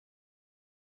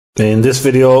In this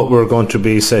video we're going to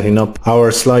be setting up our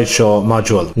slideshow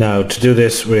module. Now to do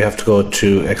this we have to go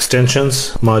to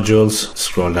extensions, modules,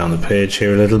 scroll down the page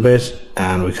here a little bit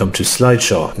and we come to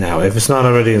slideshow. Now if it's not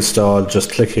already installed,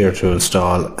 just click here to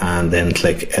install and then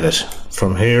click edit.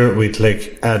 From here we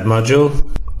click add module.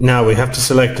 Now we have to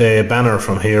select a banner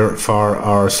from here for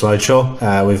our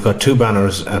slideshow. We've got two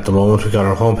banners at the moment. We've got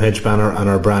our homepage banner and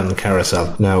our brand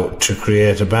carousel. Now to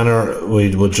create a banner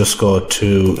we would just go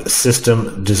to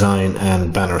system, design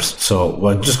and banners. So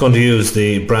we're just going to use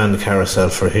the brand carousel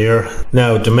for here.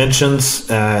 Now dimensions,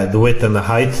 the width and the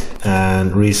height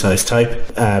and resize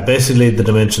type. Basically the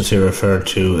dimensions here refer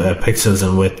to pixels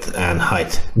and width and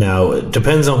height. Now it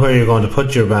depends on where you're going to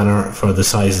put your banner for the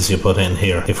sizes you put in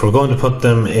here. If we're going to put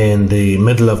them in the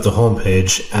middle of the home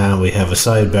page and we have a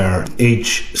sidebar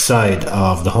each side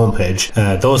of the home page,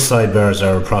 those sidebars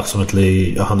are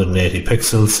approximately 180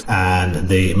 pixels and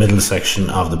the middle section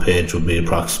of the page would be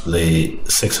approximately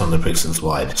 600 pixels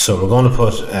wide. So we're going to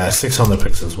put 600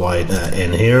 pixels wide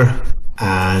in here,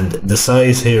 and the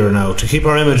size here, now to keep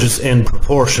our images in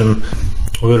proportion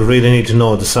we would really need to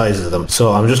know the size of them.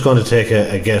 So I'm just going to take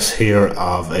a guess here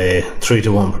of a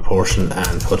 3:1 proportion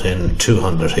and put in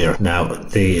 200 here. Now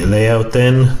the layout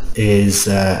then is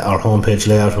our homepage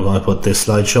layout. We're going to put this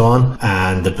slideshow on,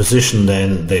 and the position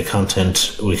then, the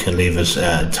content, we can leave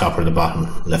it top or the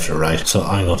bottom, left or right. So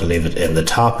I'm going to leave it in the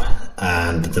top,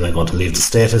 and then I'm going to leave the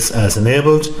status as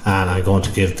enabled, and I'm going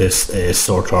to give this a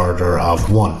sort order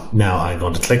of 1. Now I'm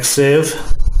going to click save.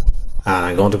 And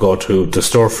I'm going to go to the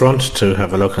storefront to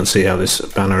have a look and see how this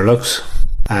banner looks.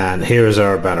 And here is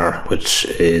our banner, which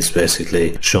is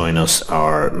basically showing us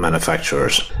our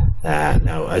manufacturers.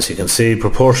 Now as you can see,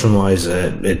 proportion wise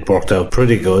it worked out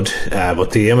pretty good,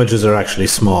 but the images are actually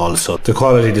small, so the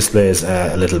quality display is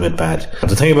a little bit bad.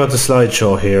 The thing about the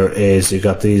slideshow here is you've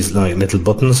got these like little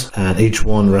buttons and each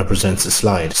one represents a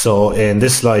slide. So in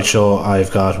this slideshow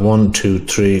I've got 1, 2,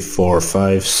 3, 4,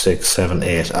 5, 6, 7,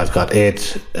 8. I've got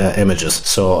 8 images.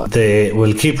 So they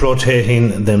will keep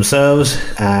rotating themselves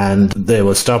and they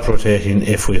will stop rotating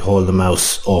if we hold the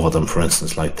mouse over them. For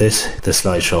instance, like this, the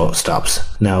slideshow stops.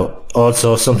 Now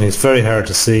also something that's very hard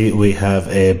to see, we have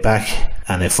a back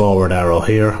and a forward arrow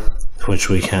here which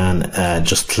we can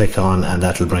just click on, and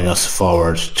that'll bring us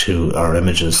forward to our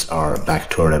images or back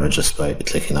to our images by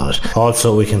clicking on it.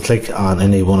 Also we can click on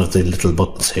any one of the little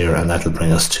buttons here and that'll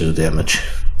bring us to the image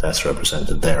that's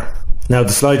represented there. Now the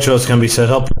slideshows can be set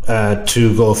up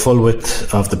to go full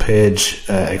width of the page,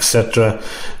 etc.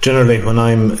 Generally when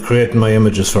I'm creating my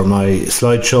images for my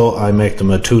slideshow I make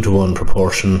them a 2:1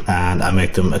 proportion and I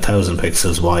make them 1000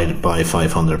 pixels wide by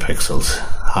 500 pixels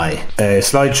high. A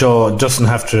slideshow doesn't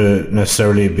have to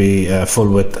necessarily be full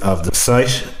width of the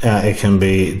site. It can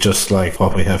be just like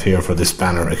what we have here for this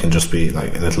banner. It can just be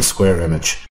like a little square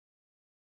image.